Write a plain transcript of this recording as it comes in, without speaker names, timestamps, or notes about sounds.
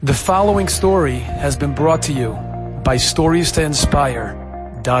The following story has been brought to you by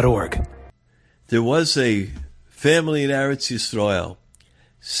StoriesToInspire.org. There was a family in Eretz Yisrael,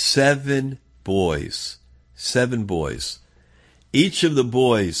 7 boys. Each of the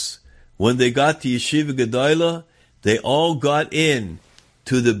boys, when they got to Yeshiva Gedolah, they all got in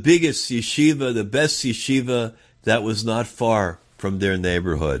to the biggest yeshiva, the best yeshiva that was not far from their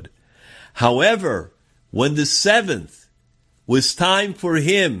neighborhood. However, when the 7th was time for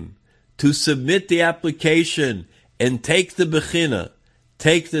him to submit the application and take the bechina,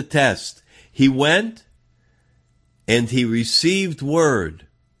 take the test, he went and he received word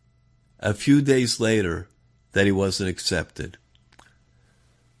a few days later that he wasn't accepted.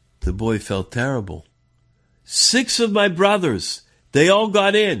 The boy felt terrible. 6 of my brothers, they all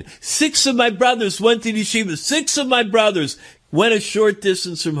got in. 6 of my brothers went to yeshiva. 6 of my brothers went a short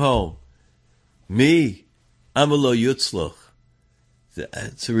distance from home. Me, I'm a lo yutzlach.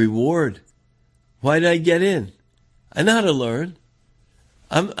 It's a reward. Why did I get in? I know how to learn.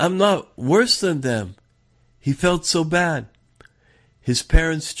 I'm not worse than them. He felt so bad. His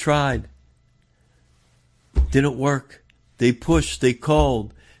parents tried. Didn't work. They pushed, they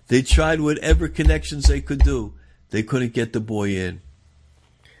called, they tried whatever connections they could do. They couldn't get the boy in.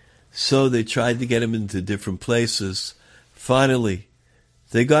 So they tried to get him into different places. Finally,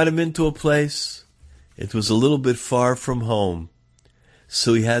 they got him into a place. It was a little bit far from home.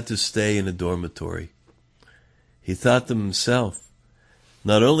 So he had to stay in a dormitory. He thought to himself,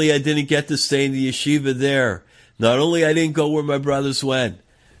 not only I didn't get to stay in the yeshiva there, not only I didn't go where my brothers went,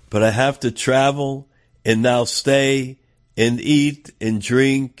 but I have to travel and now stay and eat and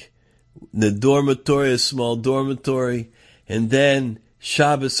drink in the dormitory, a small dormitory, and then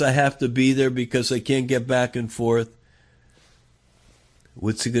Shabbos I have to be there because I can't get back and forth.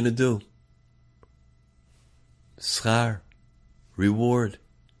 What's he going to do? Schar. Reward.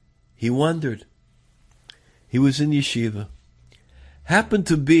 He wondered. He was in yeshiva. Happened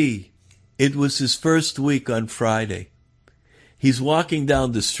to be, it was his first week on Friday. He's walking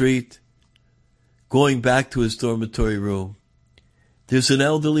down the street, going back to his dormitory room. There's an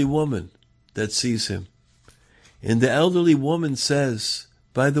elderly woman that sees him. And the elderly woman says,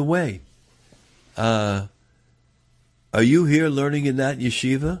 by the way, are you here learning in that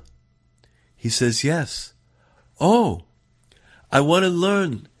yeshiva? He says, yes. Oh, I want to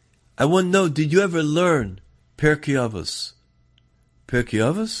learn. I want to know, did you ever learn Pirkei Avos? Pirkei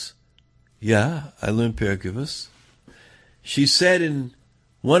Avos? Yeah, I learned Pirkei Avos. She said, in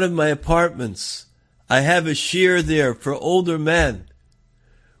one of my apartments, I have a shiur there for older men.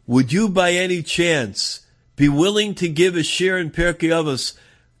 Would you by any chance be willing to give a shiur in Pirkei Avos?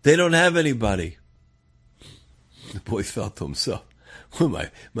 They don't have anybody. The boy felt to himself, well,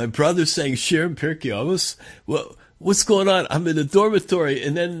 my brother's saying shiur in Pirkei Avos? Well, what's going on? I'm in a dormitory,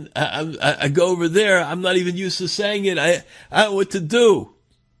 and then I go over there. I'm not even used to saying it. I don't know what to do.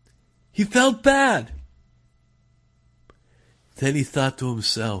 He felt bad. Then he thought to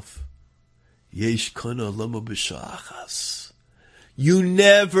himself, Yesh kana lama b'sha'achas. You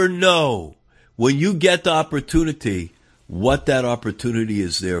never know when you get the opportunity what that opportunity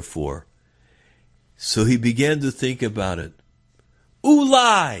is there for. So he began to think about it.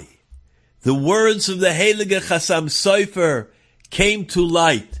 Ulai! The words of the Heilige Chassam Sofer came to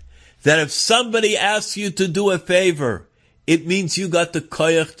light, that if somebody asks you to do a favor, it means you got the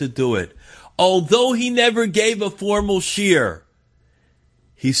koyach to do it. Although he never gave a formal shiur,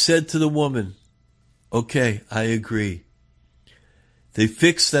 he said to the woman, okay, I agree. They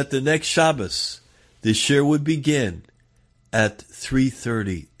fixed that the next Shabbos, the shiur would begin at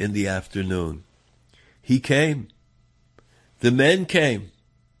 3:30 in the afternoon. He came. The men came.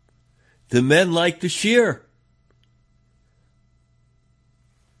 The men liked the shiur.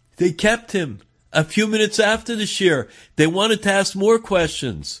 They kept him. A few minutes after the shiur, they wanted to ask more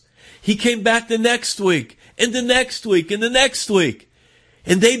questions. He came back the next week, and the next week, and the next week.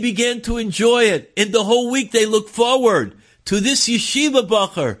 And they began to enjoy it. And the whole week they looked forward to this yeshiva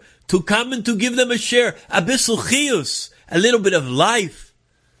bacher to come and to give them a shiur, a bissel chiyus, a little bit of life.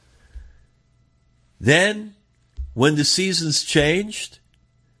 Then, when the seasons changed,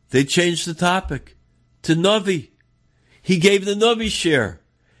 they changed the topic to Navi. He gave the Navi shiur.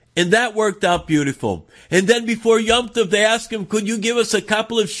 And that worked out beautiful. And then before Yom Tov, they asked him, could you give us a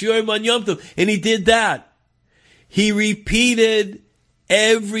couple of shiurim on Yom Tov? And he did that. He repeated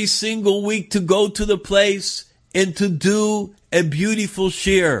every single week to go to the place and to do a beautiful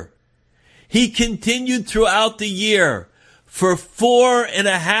shiur. He continued throughout the year. For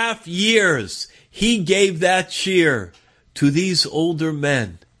 4.5 years, he gave that shiur to these older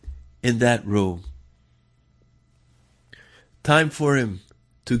men in that room. Time for him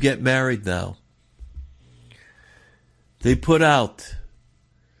to get married now. They put out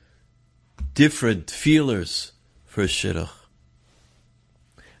different feelers for shidduch.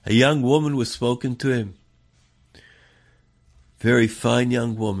 A young woman was spoken to him. Very fine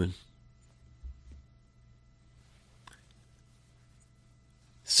young woman.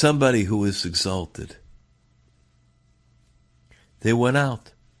 Somebody who was exalted. They went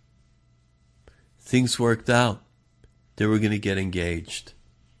out. Things worked out. They were going to get engaged.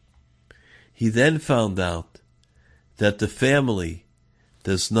 He then found out that the family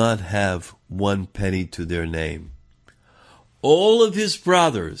does not have one penny to their name. All of his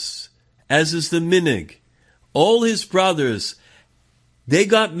brothers, as is the minig, all his brothers, they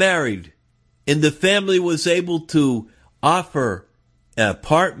got married, and the family was able to offer an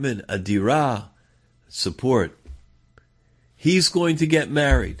apartment, a dirah, support. He's going to get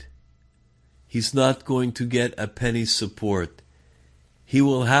married. He's not going to get a penny support. He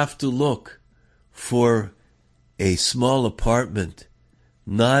will have to look for a small apartment,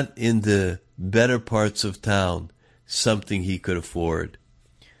 not in the better parts of town, something he could afford.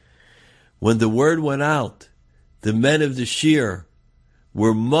 When the word went out, the men of the Shir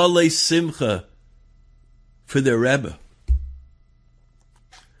were malei simcha for their Rebbe.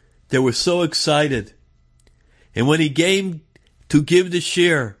 They were so excited. And when he came to give the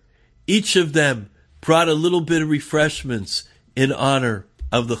Shir, each of them brought a little bit of refreshments in honor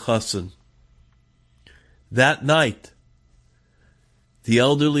of the chassan. That night, the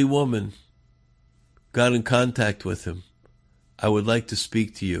elderly woman got in contact with him. I would like to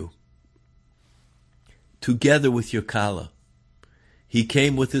speak to you. Together with your kala. He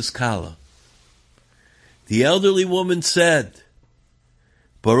came with his kala. The elderly woman said,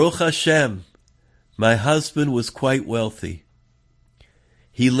 Baruch Hashem, my husband was quite wealthy.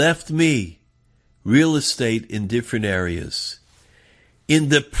 He left me real estate in different areas. In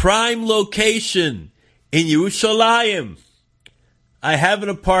the prime location in Yerushalayim, I have an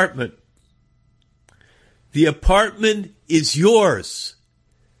apartment. The apartment is yours.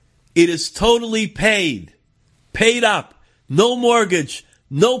 It is totally paid up, no mortgage,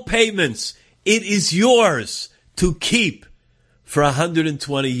 no payments. It is yours to keep for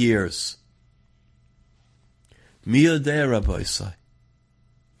 120 years. Mi yodea, Rabbi Isai.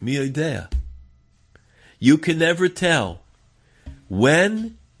 Mi yodea. You can never tell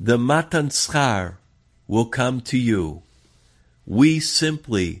when the matan schar will come to you. We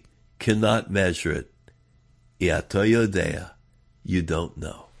simply cannot measure it. Iato yodea. You don't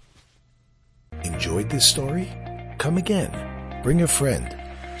know. Enjoyed this story? Come again. Bring a friend.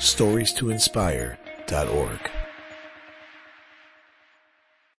 StoriesToInspire.org